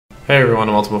Hey everyone,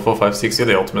 I'm Ultimate456, you're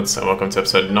the Ultimates, and welcome to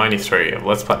episode 93 of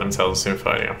Let's Platinum Tales of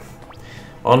Symphonia.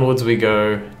 Onwards we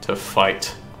go to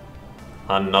fight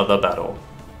another battle.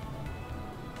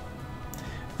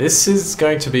 This is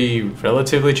going to be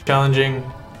relatively challenging.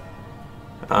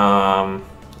 I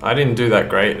didn't do that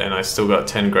great, and I still got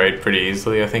 10 grade pretty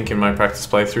easily, I think, in my practice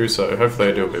playthrough, so hopefully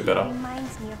I do a bit better. It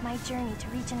reminds me of my journey to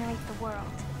regenerate the world.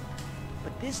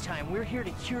 But this time, we're here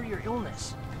to cure your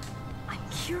illness. I'm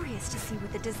curious to see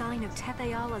what the design of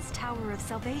Tethayala's Tower of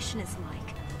Salvation is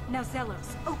like. Now,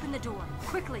 Zelos, open the door,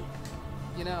 quickly!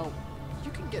 You know,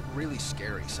 you can get really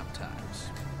scary sometimes.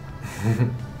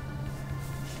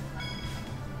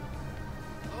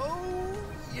 Oh,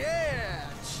 yeah!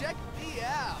 Check me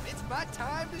out! It's my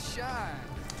time to shine!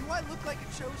 Do I look like a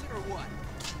chosen or what?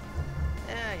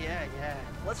 Yeah.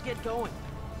 Let's get going.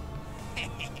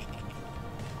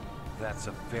 That's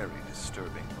a very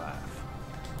disturbing laugh.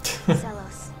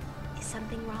 Zelos, is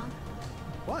something wrong?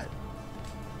 What?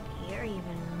 You're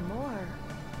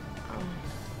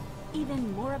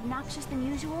Even more obnoxious than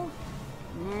usual?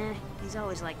 Nah, he's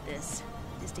always like this.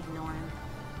 Just ignore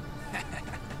him.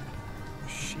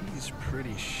 She's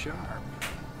pretty sharp.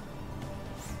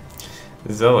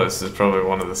 Zelos is probably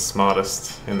one of the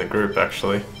smartest in the group,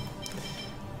 actually.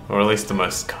 Or at least the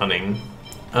most cunning.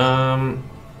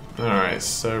 Alright,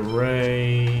 so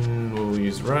Rain, we'll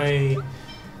use Ray.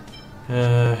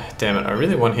 Damn it, I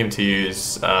really want him to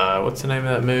use, what's the name of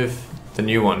that move? The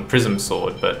new one, Prism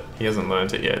Sword, but he hasn't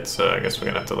learned it yet, so I guess we're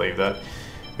gonna have to leave that.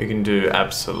 We can do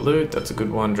Absolute, that's a good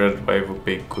one. Dreaded Wave will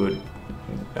be good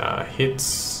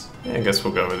hits. Yeah, I guess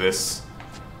we'll go with this.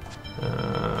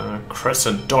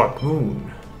 Crescent Dark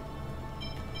Moon.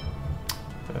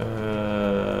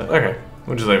 Okay,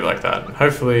 we'll just leave it like that.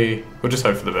 Hopefully, we'll just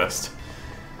hope for the best.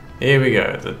 Here we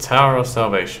go, the Tower of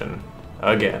Salvation.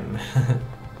 Again.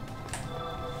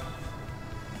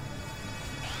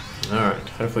 Alright,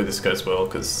 hopefully this goes well,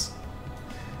 because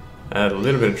I had a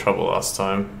little bit of trouble last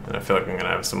time, and I feel like I'm going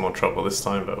to have some more trouble this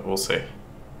time, but we'll see.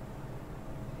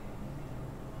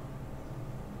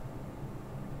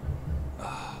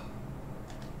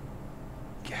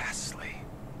 Ghastly.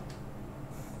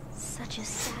 such a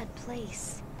sad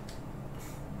place.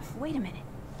 Wait a minute.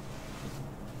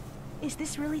 Is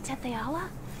this really Tethayala?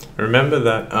 Remember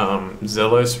that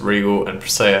Zelos, Regal, and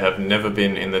Presea have never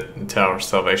been in the Tower of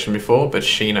Salvation before, but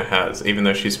Sheena has, even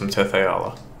though she's from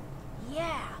Tethayala.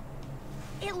 Yeah.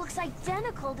 It looks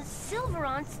identical to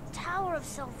Silveron's Tower of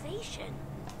Salvation.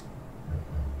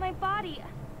 My body...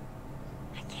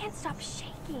 I can't stop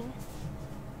shaking.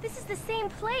 This is the same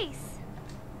place.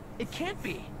 It can't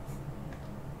be.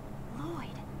 Lloyd,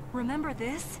 remember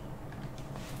this?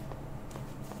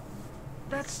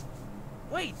 That's...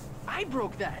 Wait, I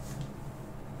broke that.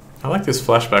 I like this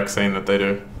flashback scene that they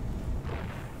do.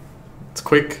 It's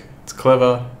quick, it's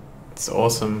clever, it's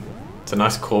awesome, it's a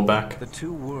nice callback. The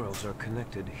two worlds are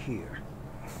connected here.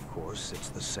 Of course, it's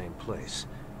the same place.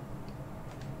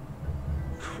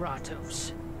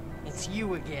 Kratos. It's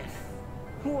you again.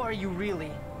 Who are you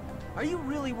really? Are you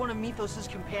really one of Mythos'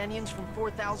 companions from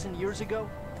 4,000 years ago?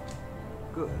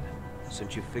 Good.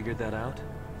 Since you figured that out,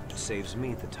 it saves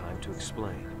me the time to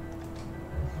explain.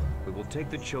 We will take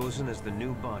the Chosen as the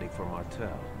new body for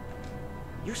Martel.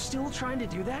 You're still trying to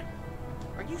do that?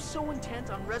 Are you so intent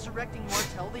on resurrecting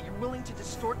Martel that you're willing to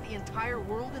distort the entire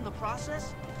world in the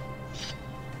process?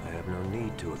 I have no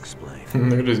need to explain.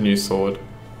 Look at his new sword.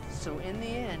 So in the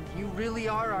end, you really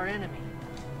are our enemy.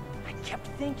 I kept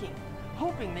thinking,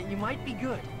 hoping that you might be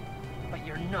good, but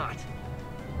you're not.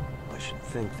 I should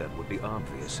think that would be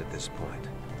obvious at this point.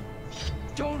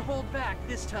 Don't hold back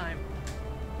this time.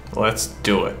 Let's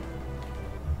do it.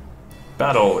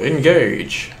 Battle,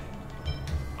 engage!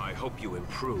 I hope you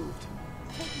improved.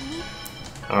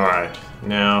 Alright,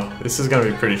 now, this is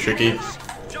gonna be pretty tricky,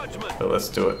 but let's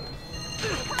do it.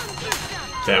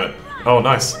 Damn it. Oh,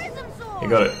 nice. You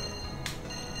got it.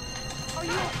 Are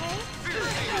you okay?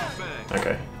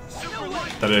 Okay.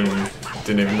 That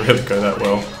didn't even really go that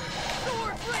well.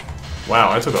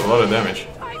 Wow, I took a lot of damage.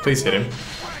 Please hit him.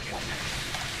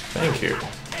 Thank you.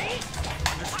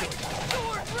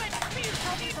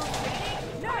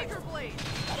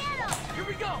 Here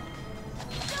we go.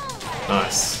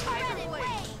 Nice.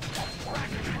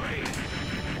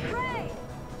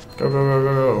 Go, go, go,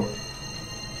 go, go.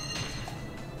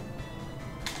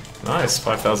 Nice,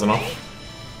 5,000 off.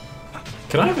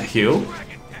 Can I have a heal?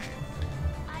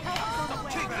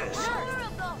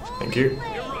 Thank you.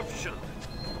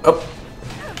 Up.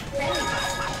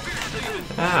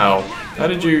 Ow. How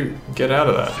did you get out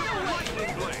of that?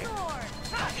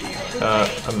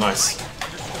 Oh, nice.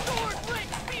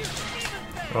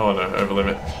 Oh no, over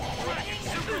limit.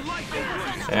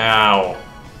 Ow.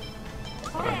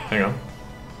 Hang on.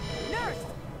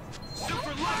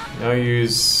 Now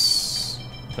use...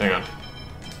 Hang on.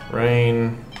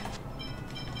 Rain.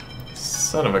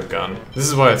 Son of a gun. This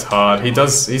is why it's hard. He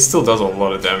still does a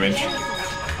lot of damage.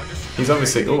 He's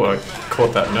obviously... Oh, I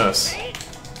caught that nurse.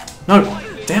 No!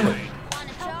 Damn it!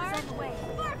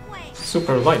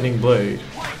 Super lightning blade.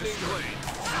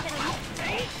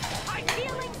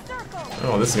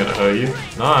 Oh, this is gonna hurt you.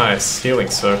 Nice! Healing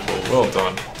circle. Well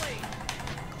done.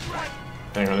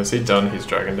 Hang on, is he done his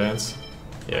dragon dance?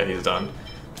 Yeah, he's done.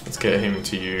 Let's get him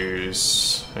to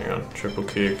use... Hang on, triple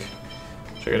kick.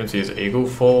 Should I get him to use Eagle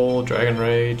Fall, Dragon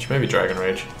Rage? Maybe Dragon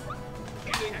Rage.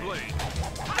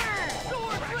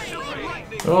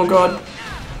 Oh god!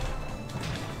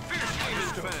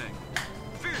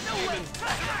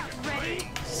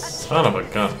 Son of a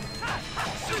gun.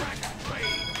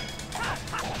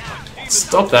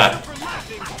 Stop that!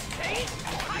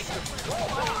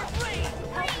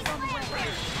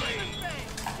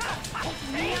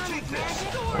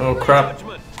 Oh crap.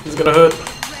 This is gonna hurt.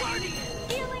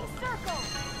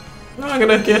 No, I'm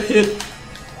gonna get hit.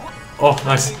 Oh,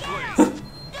 nice.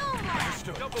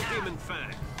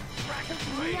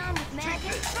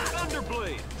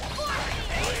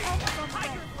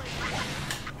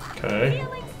 Okay.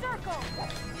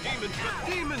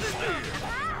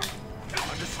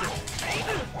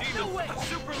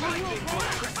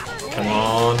 Come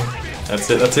on.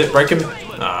 That's it. Break him.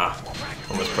 Ah,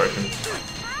 almost broke him.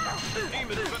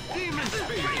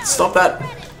 Stop that!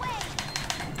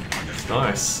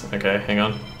 Nice. Okay, hang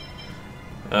on.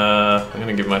 I'm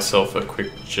gonna give myself a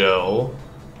quick gel.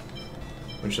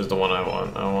 Which is the one I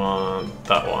want? I want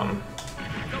that one.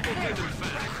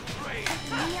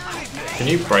 Can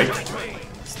you break?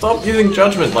 Stop using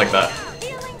judgment like that!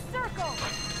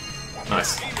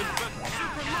 Nice.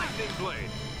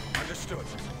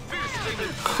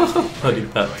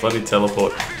 that bloody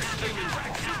teleport.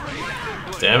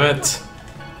 Damn it!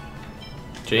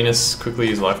 Genus, quickly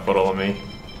use life bottle on me.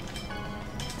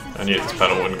 I knew this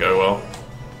battle wouldn't go well.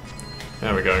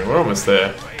 How are we going? We're almost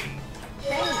there.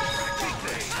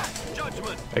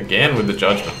 Again with the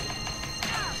judgment.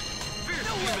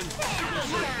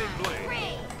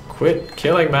 Quit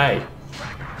killing me!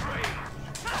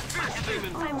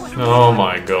 Oh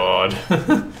my god.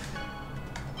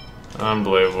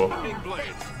 Unbelievable.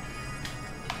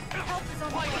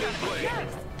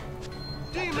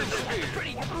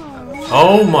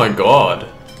 Oh my god.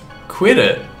 Quit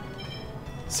it.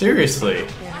 Seriously.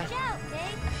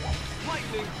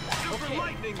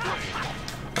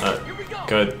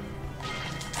 Good.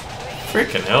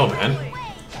 Freaking hell, man.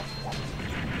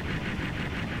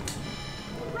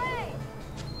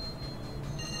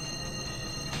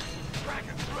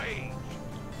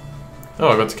 Oh,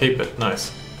 I got to keep it.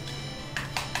 Nice.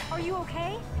 Are you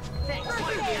okay?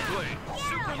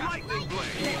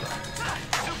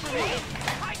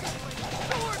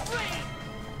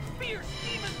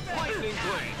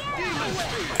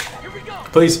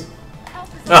 Please.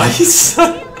 Oh, he's...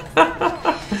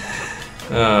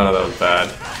 Oh, that was bad.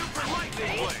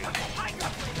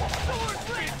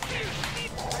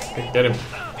 Get him.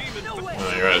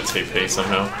 Oh, you're out of TP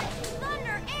somehow.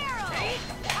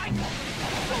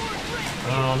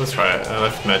 Oh, that's right. I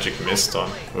left Magic Mist on.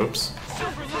 Whoops.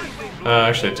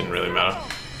 Actually, it didn't really matter.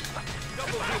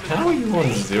 How are you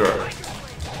on 0?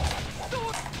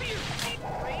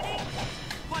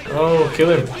 Oh, kill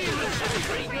him.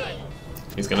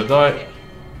 He's gonna die.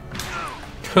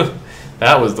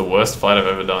 That was the worst fight I've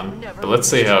ever done. But let's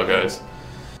see how it goes.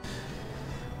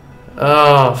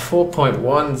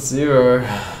 4.10.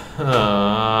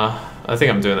 I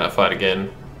think I'm doing that fight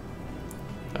again.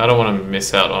 I don't want to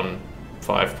miss out on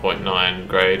 5.9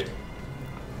 grade.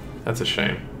 That's a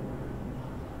shame.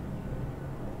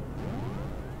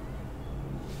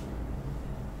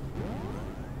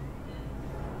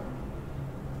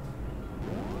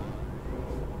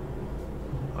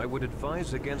 I would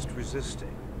advise against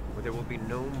resisting, or there will be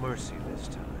no mercy this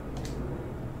time.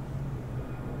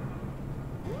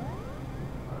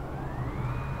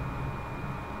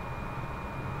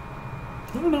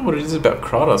 I don't know what it is about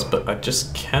Kratos, but I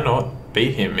just cannot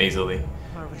beat him easily.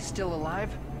 Are we still alive?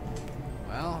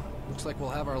 Well, looks like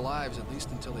we'll have our lives at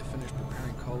least until they finish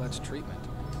preparing Colette's treatment.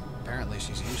 Apparently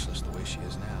she's useless the way she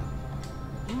is now.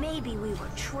 Maybe we were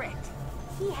tricked.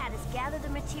 He had us gather the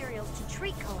materials to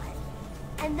treat Colette,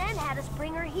 and then had us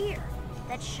bring her here.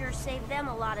 That sure saved them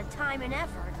a lot of time and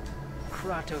effort.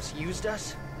 Kratos used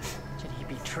us? Did he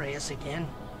betray us again?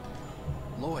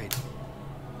 Lloyd.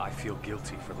 I feel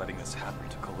guilty for letting this happen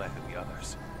to Colette and the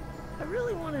others. I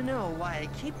really want to know why I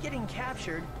keep getting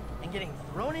captured and getting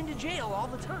thrown into jail all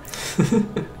the time.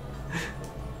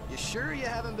 You sure you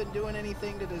haven't been doing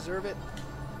anything to deserve it?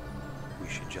 We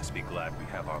should just be glad we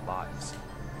have our lives.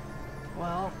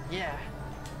 Well, yeah.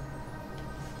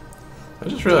 I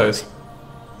just realized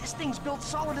This thing's built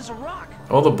solid as a rock.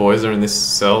 all the boys are in this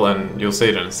cell, and you'll see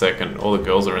it in a second. All the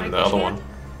girls are in the other one.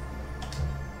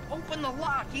 Open the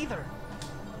lock either.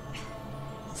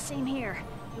 Same here.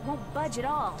 It won't budge at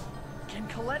all. Can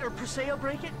Colette or Preseo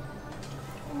break it?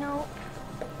 No.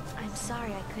 I'm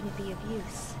sorry I couldn't be of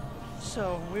use.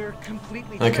 So we're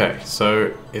completely Okay, trapped.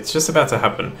 so it's just about to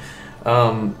happen.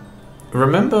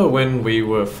 Remember when we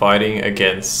were fighting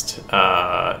against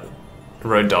Rodial,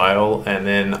 and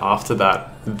then after that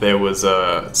there was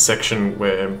a section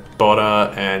where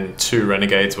Botta and 2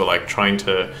 renegades were like trying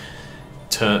to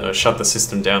shut the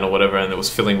system down or whatever, and it was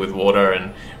filling with water,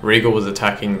 and Regal was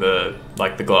attacking the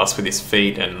glass with his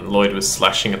feet, and Lloyd was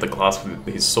slashing at the glass with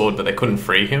his sword, but they couldn't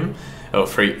free him, or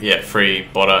free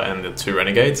Botta and the 2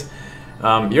 renegades.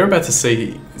 You're about to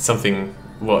see something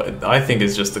what I think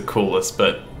is just the coolest,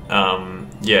 but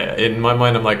yeah, in my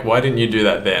mind I'm like, why didn't you do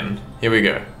that then? Here we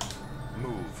go.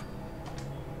 Move.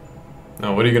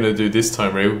 Now, what are you gonna do this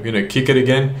time, Regal? You gonna kick it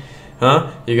again?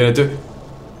 Huh? You're gonna do...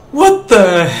 What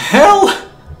the hell?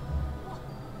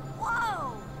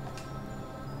 Whoa!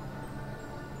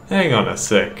 Hang on a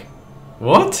sec.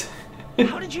 What?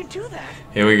 How did you do that?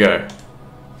 Here we go.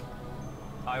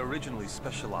 I originally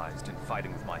specialized in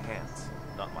fighting with my hands,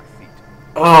 not my feet.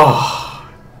 Oh,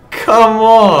 come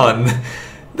on!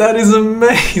 That is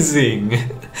amazing!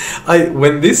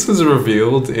 When this was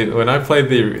revealed, when I played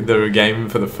the game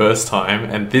for the first time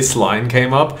and this line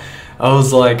came up, I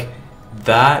was like,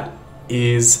 that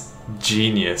is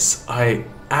genius. I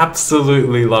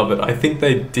absolutely love it. I think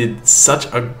they did such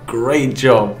a great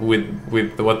job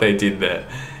with what they did there.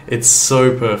 It's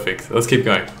so perfect. Let's keep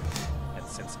going. And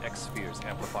since X-spheres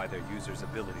amplify their users'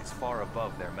 abilities far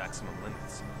above their maximum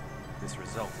limits, this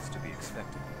result is to be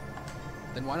expected.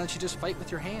 Then why don't you just fight with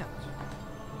your hands?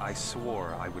 I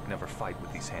swore I would never fight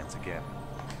with these hands again.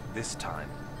 This time,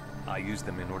 I used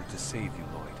them in order to save you,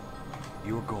 Lloyd.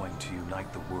 You're going to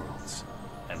unite the worlds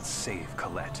and save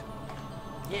Colette.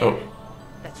 Yeah, Oh.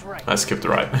 that's right. I skipped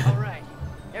right. All right.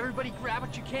 Everybody grab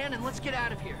what you can and let's get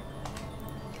out of here.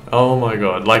 Oh my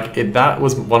god, that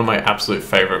was one of my absolute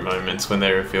favorite moments when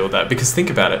they revealed that, because think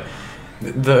about it.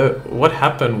 What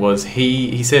happened was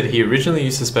he said he originally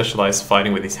used to specialize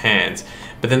fighting with his hands,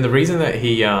 but then the reason that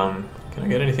he can I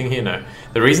get anything here? No.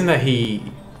 The reason that he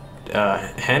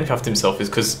handcuffed himself is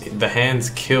because the hands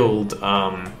killed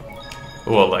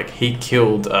he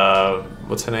killed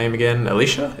what's her name again?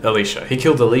 Alicia. He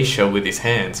killed Alicia with his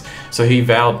hands, so he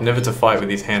vowed never to fight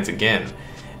with his hands again.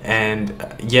 And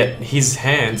yet his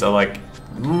hands are like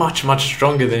much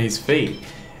stronger than his feet,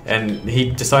 and he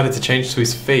decided to change to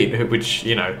his feet, which,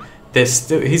 you know,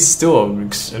 he's still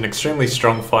an extremely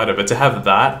strong fighter, but to have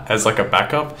that as like a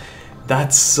backup,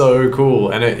 that's so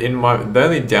cool. And the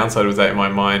only downside was that in my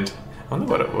mind, I wonder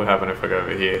what would happen if I go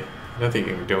over here. I don't think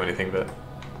you can do anything, but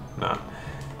nah.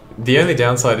 The only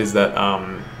downside is that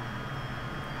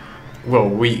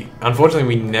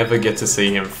unfortunately we never get to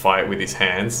see him fight with his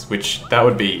hands, which that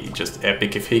would be just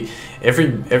epic if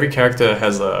every character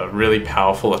has a really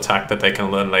powerful attack that they can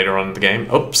learn later on in the game.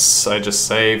 Oops, I just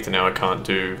saved and now I can't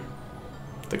do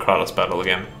the Kratos battle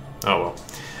again. Oh well,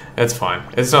 it's fine.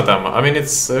 It's not that much. I mean,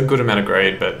 it's a good amount of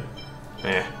grade, but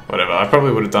whatever. I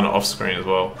probably would have done it off screen as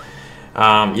well.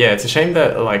 Yeah, it's a shame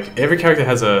that like every character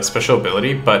has a special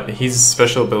ability, but his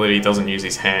special ability doesn't use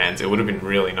his hands. It would have been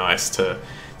really nice to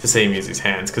see him use his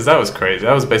hands, because that was crazy.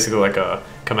 That was basically like a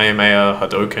Kamehameha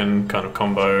Hadouken kind of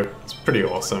combo. It's pretty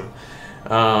awesome.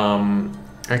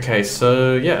 Okay,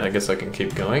 so yeah, I guess I can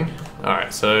keep going.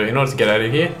 Alright, so in order to get out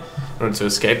of here, in order to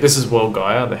escape, this is World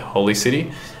Gaia, the holy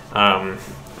city.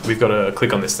 We've got to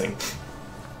click on this thing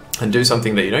and do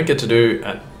something that you don't get to do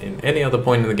in any other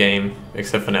point in the game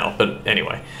except for now. But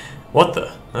anyway, what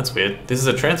the? That's weird. This is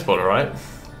a transporter, right?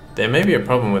 There may be a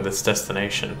problem with its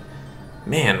destination.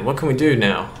 Man, what can we do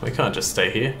now? We can't just stay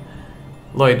here.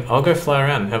 Lloyd, I'll go fly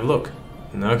around and have a look.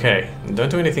 Okay, don't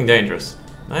do anything dangerous.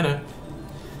 I know.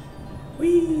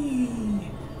 Whee!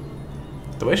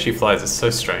 The way she flies is so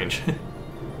strange.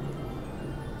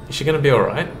 Is she gonna be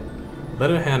alright?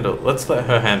 Let's let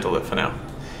her handle it for now.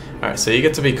 Alright, so you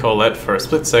get to be Colette for a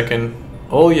split second.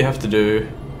 All you have to do...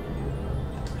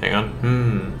 Hang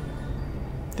on.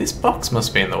 This box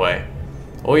must be in the way.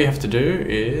 All you have to do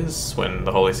is, when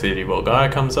the Holy City World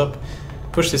Gaia comes up,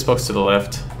 push this box to the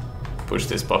left, push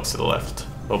this box to the left,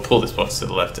 or pull this box to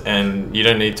the left, and you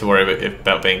don't need to worry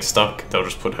about being stuck. They'll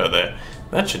just put her there.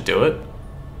 That should do it.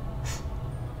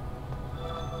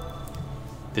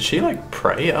 Did she like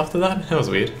pray after that? That was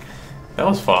weird. That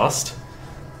was fast.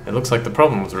 It looks like the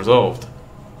problem was resolved.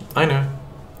 I know.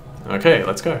 Okay,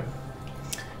 let's go.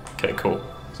 Okay, cool.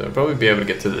 So we'll probably be able to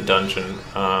get to the dungeon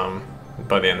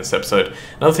by the end of this episode.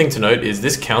 Another thing to note is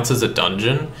this counts as a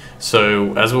dungeon,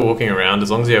 so as we're walking around,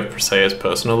 as long as you have Presea's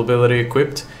personal ability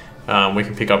equipped, we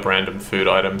can pick up random food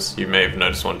items. You may have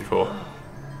noticed one before.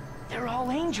 They're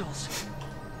all angels.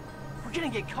 We're gonna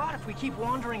get caught if we keep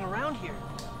wandering around here.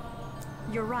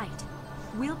 You're right.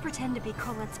 We'll pretend to be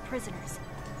Colette's prisoners.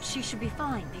 She should be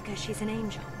fine because she's an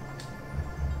angel.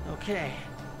 Okay.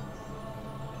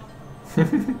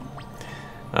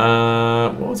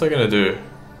 What was I gonna do?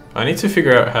 I need to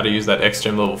figure out how to use that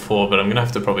XGem level 4, but I'm gonna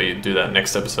have to probably do that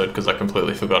next episode because I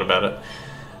completely forgot about it.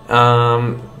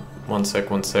 One sec.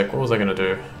 What was I gonna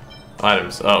do?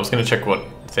 Items. I was gonna check what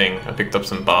thing. I picked up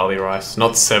some barley rice.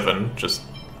 Not 7, just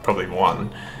probably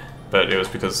 1. But it was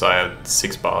because I had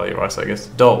 6 barley rice, I guess.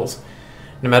 Dolls.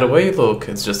 No matter where you look,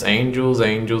 it's just angels,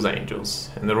 angels, angels.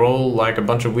 And they're all like a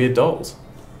bunch of weird dolls.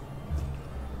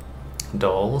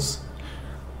 Dolls.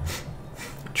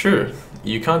 True.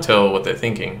 You can't tell what they're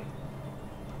thinking.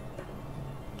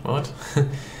 What?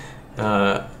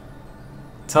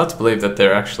 It's hard to believe that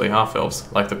they're actually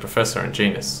half-elves, like the Professor and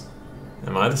Genus.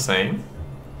 Am I the same?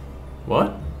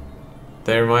 What?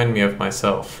 They remind me of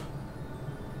myself.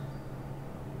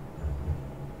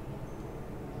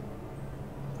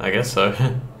 I guess so.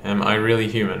 Am I really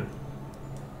human?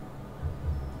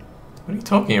 What are you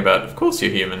talking about? Of course you're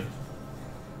human.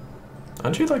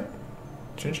 Aren't you like...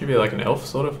 Shouldn't you be like an elf,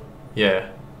 sort of? Yeah.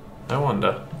 I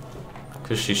wonder.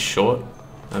 Because she's short?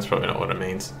 That's probably not what it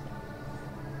means.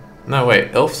 No,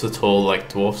 wait. Elves are tall like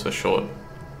dwarfs are short.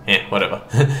 Eh, whatever.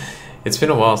 It's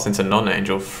been a while since a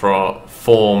non-angel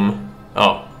form...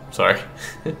 Oh, sorry.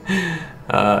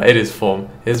 It is form.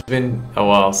 It's been a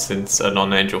while since a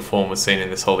non-angel form was seen in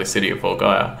this holy city of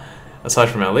Volgaia. Aside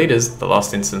from our leaders, the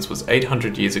last instance was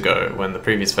 800 years ago when the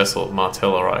previous vessel of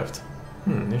Martel arrived.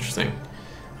 Interesting.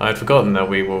 I had forgotten that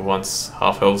we were once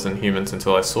half-elves and humans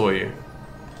until I saw you.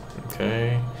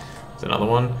 Okay, there's another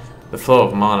one. The flow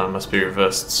of mana must be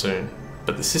reversed soon,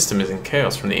 but the system is in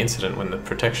chaos from the incident when the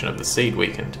protection of the seed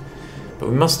weakened. But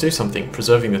we must do something.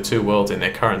 Preserving the two worlds in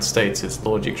their current states is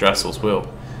Lord Yggdrasil's will.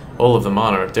 All of the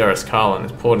mana of Darius Carlin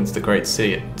is poured into the great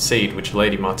seed which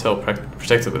Lady Martel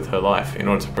protected with her life in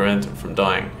order to prevent it from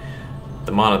dying.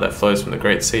 The mana that flows from the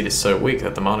great seed is so weak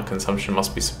that the mana consumption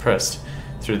must be suppressed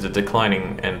through the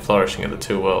declining and flourishing of the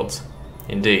two worlds.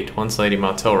 Indeed, once Lady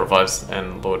Martel revives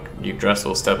and Lord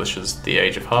Yggdrasil establishes the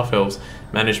Age of Half-Elves,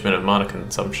 management of mana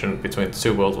consumption between the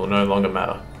two worlds will no longer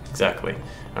matter. Exactly.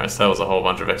 Alright, so that was a whole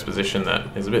bunch of exposition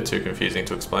that is a bit too confusing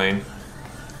to explain.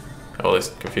 Or at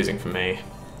least confusing for me.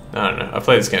 I don't know, I've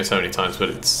played this game so many times, but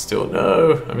it's still...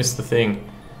 No! I missed the thing.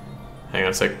 Hang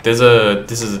on a sec. This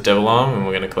is a devil arm, and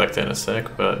we're going to collect it in a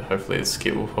sec, but hopefully this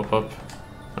kit will pop up.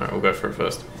 Alright, we'll go for it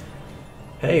first.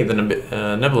 Hey, the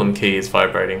Nebulum key is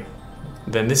vibrating.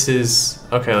 Then this is...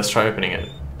 Okay, let's try opening it.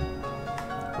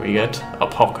 We get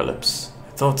Apocalypse.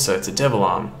 I thought so, it's a devil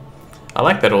arm. I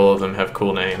like that all of them have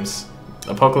cool names.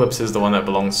 Apocalypse is the one that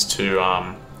belongs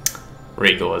to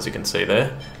Regal, as you can see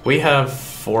there. We have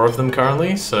 4 of them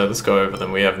currently, so let's go over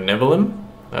them. We have Nebulum,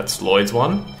 that's Lloyd's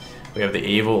one. We have the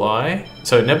Evil Eye.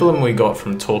 So Nebulum we got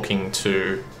from talking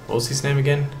to... What was his name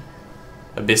again?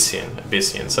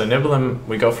 Abyssian. So Nebulum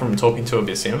we got from talking to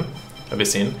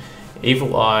Abyssian.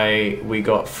 Evil Eye we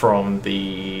got from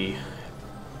the...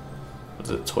 Was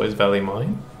it Toys Valley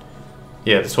Mine?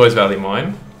 Yeah, the Toys Valley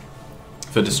Mine.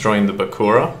 For destroying the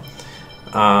Bakura.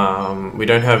 We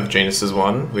don't have Genus's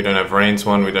one, we don't have Rain's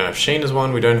one, we don't have Sheena's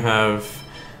one, we don't have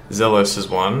Zelos's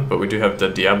one, but we do have the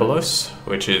Diabolos,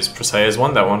 which is Presea's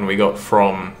one. That one we got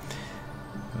from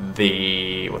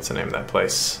the... What's the name of that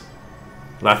place?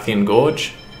 Lathian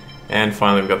Gorge. And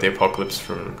finally we got the Apocalypse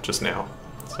from just now.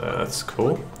 So that's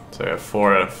cool. So we have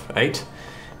 4 out of 8.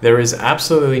 There is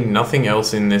absolutely nothing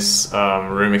else in this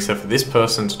room except for this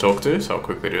person to talk to, so I'll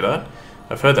quickly do that.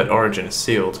 I've heard that Origin is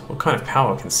sealed. What kind of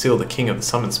power can seal the King of the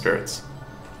Summoned Spirits?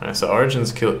 Alright, so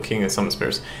Origin's King of the Summoned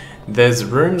Spirits. There's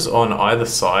rooms on either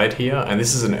side here, and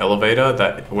this is an elevator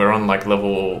that we're on like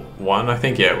level 1, I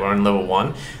think. Yeah, we're on level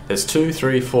 1. There's 2,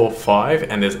 3, 4, 5,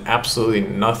 and there's absolutely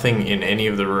nothing in any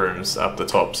of the rooms up the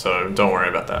top, so don't worry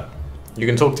about that. You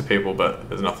can talk to people, but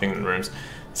there's nothing in the rooms.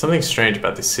 Something strange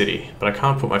about this city, but I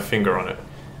can't put my finger on it.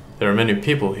 There are many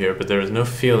people here, but there is no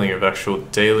feeling of actual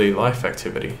daily life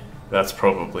activity. That's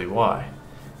probably why.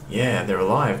 Yeah, they're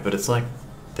alive, but it's like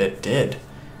they're dead.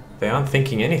 They aren't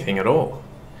thinking anything at all.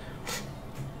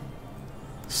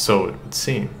 So it would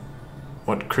seem.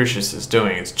 What Crucius is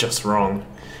doing is just wrong.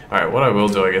 Alright, what I will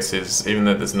do, I guess, is, even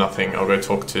though there's nothing, I'll go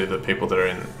talk to the people that are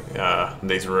in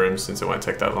these rooms, since it won't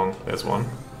take that long. There's one.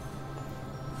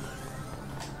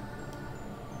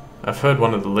 I've heard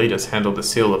one of the leaders handled the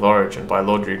Seal of Origin by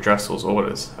Lord Yggdrasil's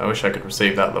orders. I wish I could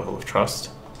receive that level of trust.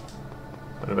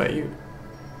 What about you?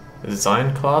 A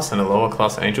design class and a lower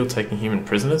class angel taking human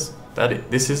prisoners?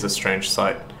 This is a strange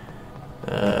sight.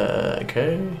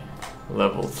 Okay.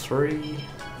 Level 3.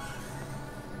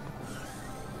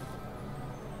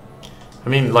 I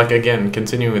mean, like, again,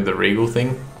 continuing with the Regal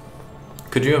thing,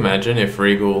 could you imagine if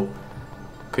Regal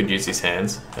could use his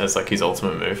hands as, like, his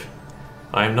ultimate move?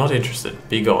 I am not interested.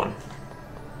 Be gone.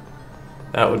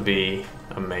 That would be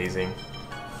amazing.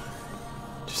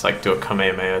 Just, like, do a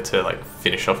Kamehameha to, like,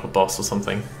 finish off a boss or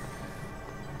something.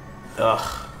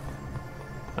 Ugh.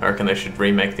 I reckon they should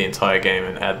remake the entire game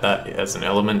and add that as an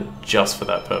element just for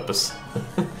that purpose.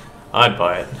 I'd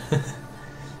buy it.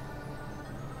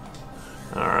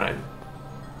 Alright.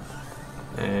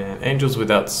 And angels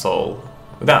without soul.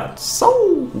 Without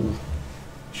soul!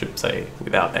 Should say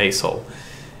without a soul.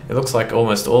 It looks like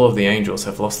almost all of the angels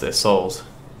have lost their souls,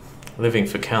 living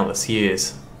for countless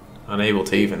years, unable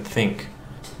to even think.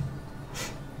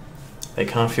 They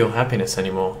can't feel happiness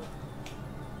anymore.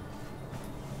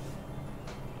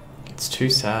 It's too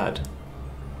sad.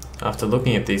 After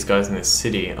looking at these guys in this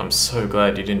city, I'm so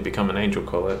glad you didn't become an angel,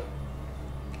 Colette.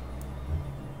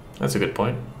 That's a good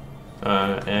point.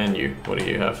 And you, what do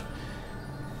you have?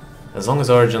 As long as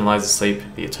Origin lies asleep,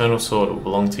 the Eternal Sword will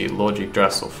belong to Lord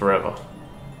Yggdrasil forever.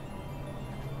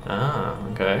 Ah,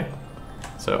 okay.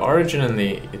 So Origin and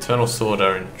the Eternal Sword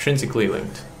are intrinsically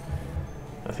linked.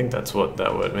 I think that's what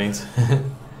that word means.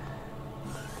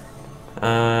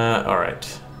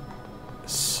 Alright.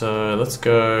 So let's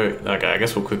go... Okay, I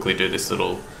guess we'll quickly do this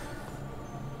little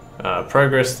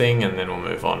progress thing and then we'll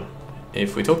move on.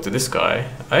 If we talk to this guy...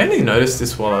 I only noticed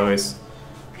this while I was...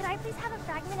 Could I please have a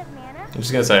fragment of mana? I'm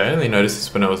just gonna say, I only noticed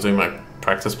this when I was doing my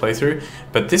practice playthrough,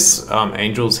 but this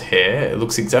angel's hair, it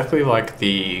looks exactly like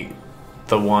the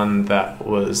one that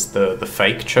was the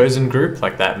fake Chosen group,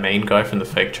 like that main guy from the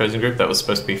fake Chosen group that was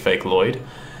supposed to be fake Lloyd.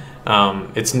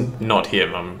 It's not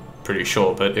him, I'm pretty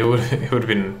sure, but it would have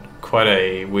been quite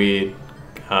a weird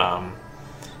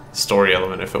story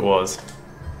element if it was.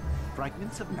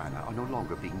 Fragments of mana are no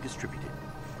longer being distributed.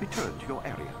 Return to your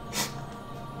area.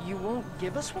 You won't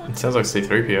give us one? It sounds like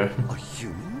C-3PO. A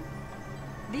human?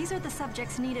 These are the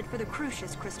subjects needed for the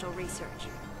Crucius crystal research.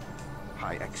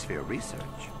 High X-sphere research.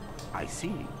 I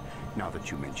see. Now that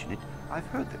you mention it, I've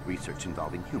heard that research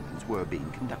involving humans were being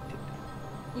conducted.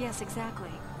 Yes,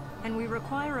 exactly. And we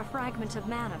require a fragment of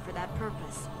mana for that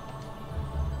purpose.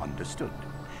 Understood.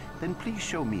 Then please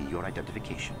show me your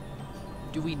identification.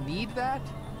 Do we need that?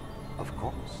 Of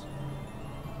course.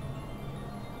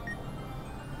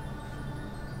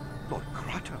 Lord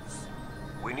Kratos.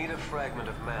 We need a fragment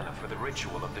of mana for the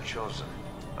ritual of the Chosen.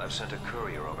 I've sent a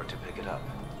courier over to pick it up.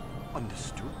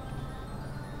 Understood.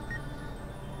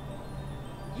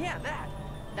 Yeah,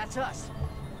 that's us.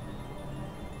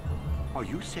 Are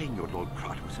you saying you're Lord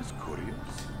Kratos'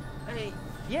 couriers?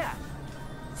 Yeah.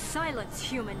 Silence,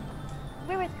 human.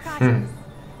 We're with Kratos.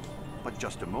 But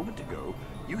just a moment ago,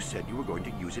 you said you were going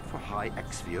to use it for high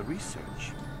X-sphere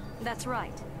research. That's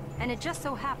right. And it just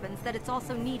so happens that it's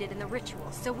also needed in the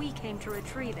ritual, so we came to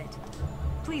retrieve it.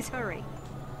 Please hurry.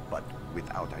 But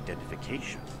without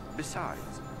identification.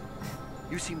 Besides,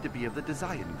 you seem to be of the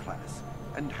Desian class,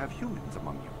 and have humans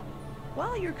among you.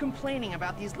 While you're complaining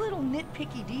about these little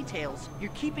nitpicky details,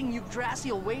 you're keeping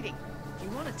Yggdrasil waiting. You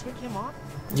want to take him off?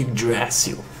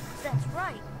 Yggdrasil. That's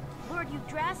right. Lord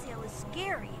Yggdrasil is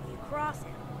scary if you cross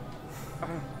him.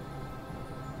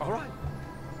 All right.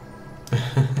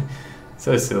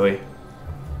 So silly.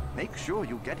 Make sure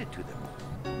you get it to them.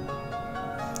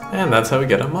 And that's how we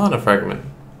get a mana fragment.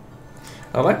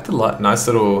 I like the nice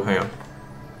little... Hang on.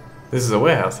 This is a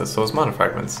warehouse that stores mana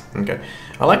fragments. Okay.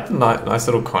 I like the nice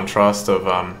little contrast of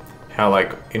how,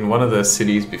 like, in one of the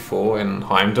cities before, in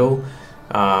Heimdall,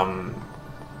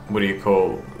 what do you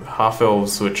call...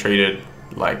 half-elves were treated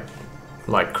like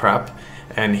crap.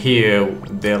 And here,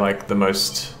 they're like the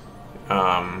most...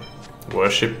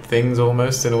 worship things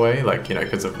almost in a way, like, you know,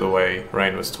 because of the way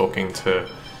Rain was talking to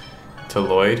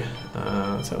Lloyd.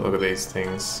 Let's have a look at these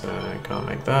things. Can't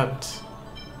make that.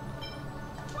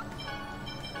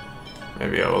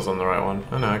 Maybe I was on the right one.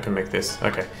 Oh no, I can make this.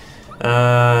 Okay.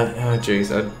 Oh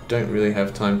geez, I don't really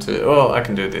have time to... Well, I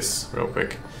can do this real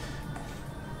quick.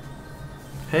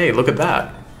 Hey, look at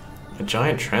that. A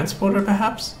giant transporter,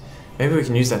 perhaps? Maybe we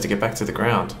can use that to get back to the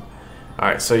ground.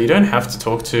 Alright, so you don't have to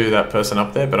talk to that person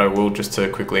up there, but I will just to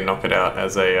quickly knock it out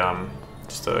as a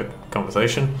just a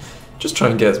conversation. Just try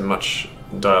and get as much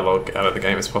dialogue out of the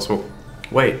game as possible.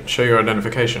 Wait, show your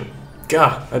identification.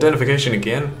 Gah, identification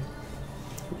again?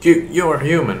 You're a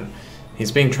human.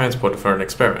 He's being transported for an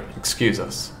experiment. Excuse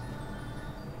us.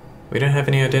 We don't have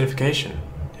any identification.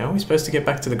 How are we supposed to get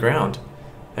back to the ground?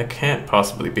 That can't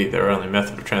possibly be their only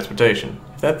method of transportation.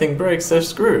 If that thing breaks, they're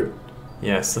screwed.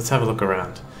 Yes, let's have a look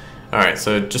around. Alright,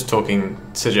 so just talking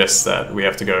suggests that we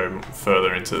have to go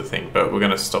further into the thing, but we're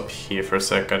going to stop here for a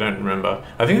sec. I don't remember.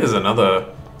 I think there's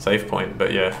another save point,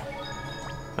 but yeah.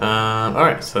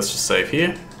 Alright, so let's just save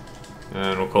here,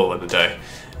 and we'll call it a day.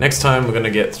 Next time we're going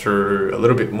to get through a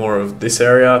little bit more of this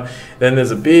area, then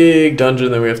there's a big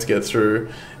dungeon that we have to get through,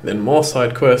 then more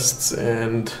side quests,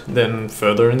 and then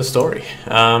further in the story.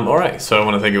 Alright, so I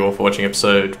want to thank you all for watching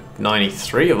episode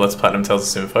 93 of Let's Platinum Tales of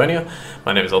Symphonia.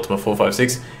 My name is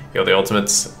Ultima456, you're the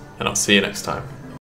Ultimates, and I'll see you next time.